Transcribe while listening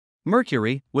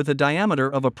Mercury, with a diameter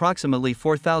of approximately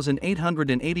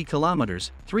 4,880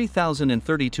 kilometers,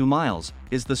 3,032 miles,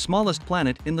 is the smallest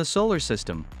planet in the solar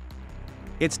system.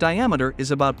 Its diameter is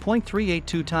about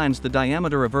 0.382 times the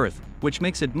diameter of Earth, which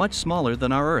makes it much smaller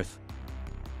than our Earth.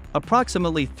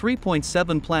 Approximately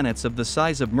 3.7 planets of the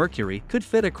size of Mercury could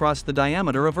fit across the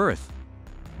diameter of Earth.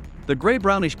 The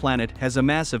gray-brownish planet has a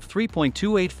mass of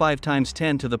 3.285 times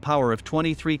 10 to the power of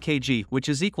 23 kg, which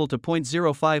is equal to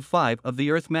 0.055 of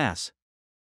the Earth mass.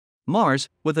 Mars,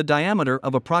 with a diameter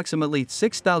of approximately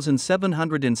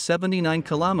 6,779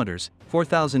 kilometers,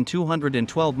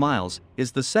 4,212 miles,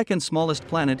 is the second smallest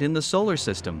planet in the solar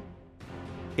system.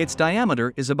 Its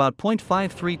diameter is about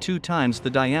 0.532 times the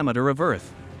diameter of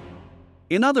Earth.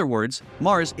 In other words,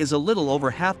 Mars is a little over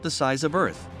half the size of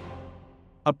Earth.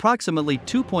 Approximately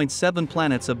 2.7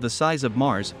 planets of the size of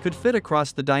Mars could fit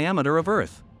across the diameter of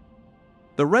Earth.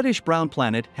 The reddish-brown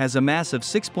planet has a mass of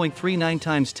 6.39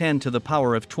 times 10 to the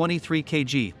power of 23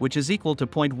 kg, which is equal to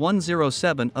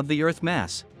 0.107 of the Earth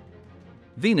mass.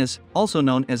 Venus, also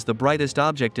known as the brightest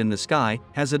object in the sky,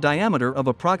 has a diameter of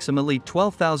approximately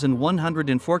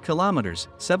 12,104 kilometers,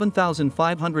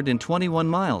 7,521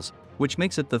 miles, which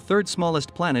makes it the third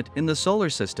smallest planet in the solar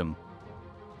system.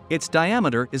 Its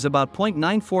diameter is about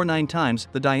 0.949 times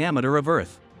the diameter of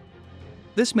Earth.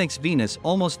 This makes Venus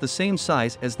almost the same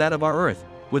size as that of our Earth,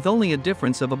 with only a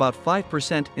difference of about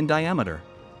 5% in diameter.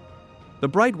 The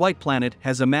bright white planet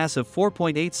has a mass of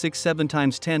 4.867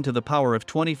 times 10 to the power of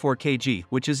 24 kg,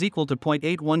 which is equal to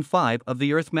 0.815 of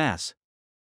the Earth mass.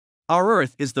 Our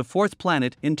Earth is the fourth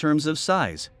planet in terms of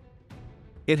size.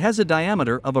 It has a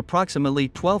diameter of approximately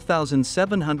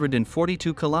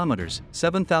 12,742 kilometers,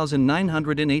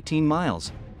 7,918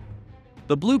 miles.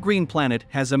 The blue-green planet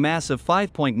has a mass of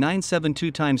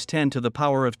 5.972 times 10 to the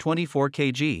power of 24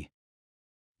 kg.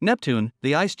 Neptune,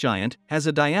 the ice giant, has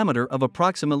a diameter of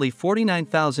approximately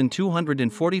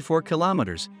 49,244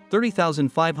 kilometers,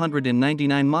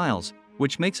 30,599 miles,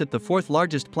 which makes it the fourth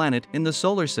largest planet in the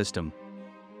solar system.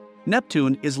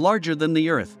 Neptune is larger than the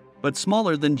Earth, but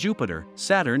smaller than Jupiter,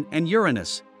 Saturn, and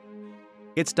Uranus.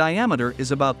 Its diameter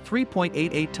is about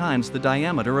 3.88 times the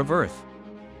diameter of Earth.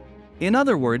 In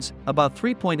other words, about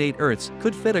 3.8 Earths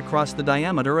could fit across the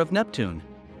diameter of Neptune.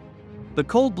 The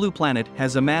cold blue planet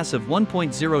has a mass of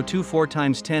 1.024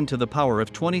 times 10 to the power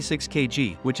of 26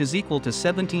 kg, which is equal to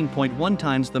 17.1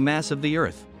 times the mass of the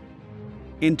Earth.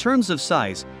 In terms of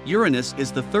size, Uranus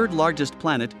is the third largest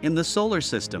planet in the solar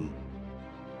system.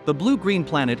 The blue-green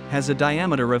planet has a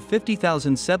diameter of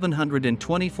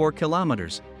 50,724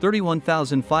 kilometers,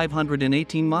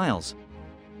 31,518 miles.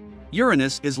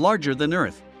 Uranus is larger than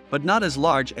Earth, but not as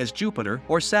large as Jupiter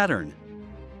or Saturn.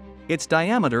 Its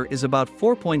diameter is about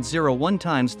 4.01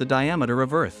 times the diameter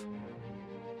of Earth.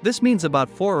 This means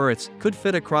about 4 Earths could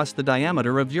fit across the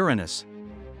diameter of Uranus.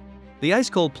 The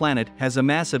ice-cold planet has a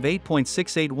mass of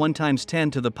 8.681 times 10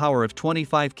 to the power of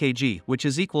 25 kg, which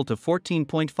is equal to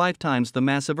 14.5 times the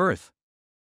mass of Earth.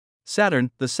 Saturn,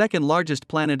 the second largest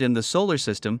planet in the solar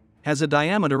system, has a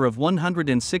diameter of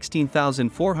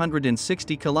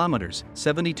 116,460 kilometers,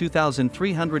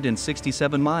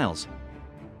 72,367 miles.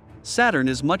 Saturn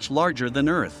is much larger than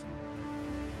Earth.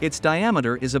 Its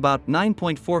diameter is about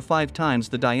 9.45 times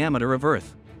the diameter of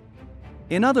Earth.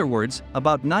 In other words,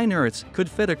 about 9 Earths could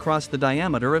fit across the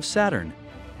diameter of Saturn.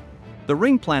 The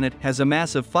ring planet has a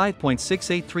mass of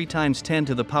 5.683 times 10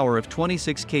 to the power of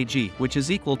 26 kg, which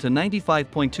is equal to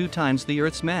 95.2 times the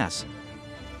Earth's mass.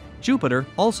 Jupiter,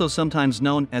 also sometimes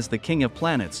known as the king of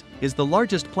planets, is the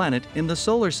largest planet in the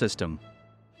solar system.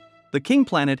 The king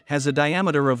planet has a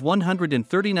diameter of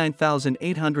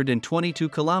 139,822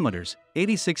 kilometers,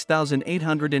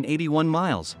 86,881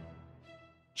 miles.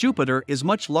 Jupiter is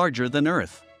much larger than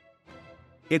Earth.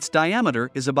 Its diameter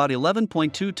is about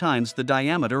 11.2 times the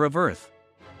diameter of Earth.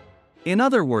 In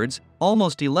other words,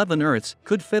 almost 11 Earths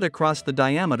could fit across the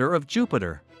diameter of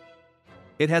Jupiter.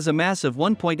 It has a mass of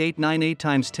 1.898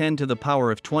 times 10 to the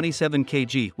power of 27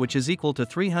 kg, which is equal to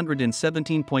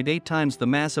 317.8 times the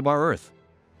mass of our Earth.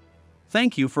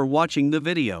 Thank you for watching the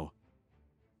video.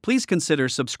 Please consider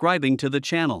subscribing to the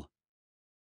channel.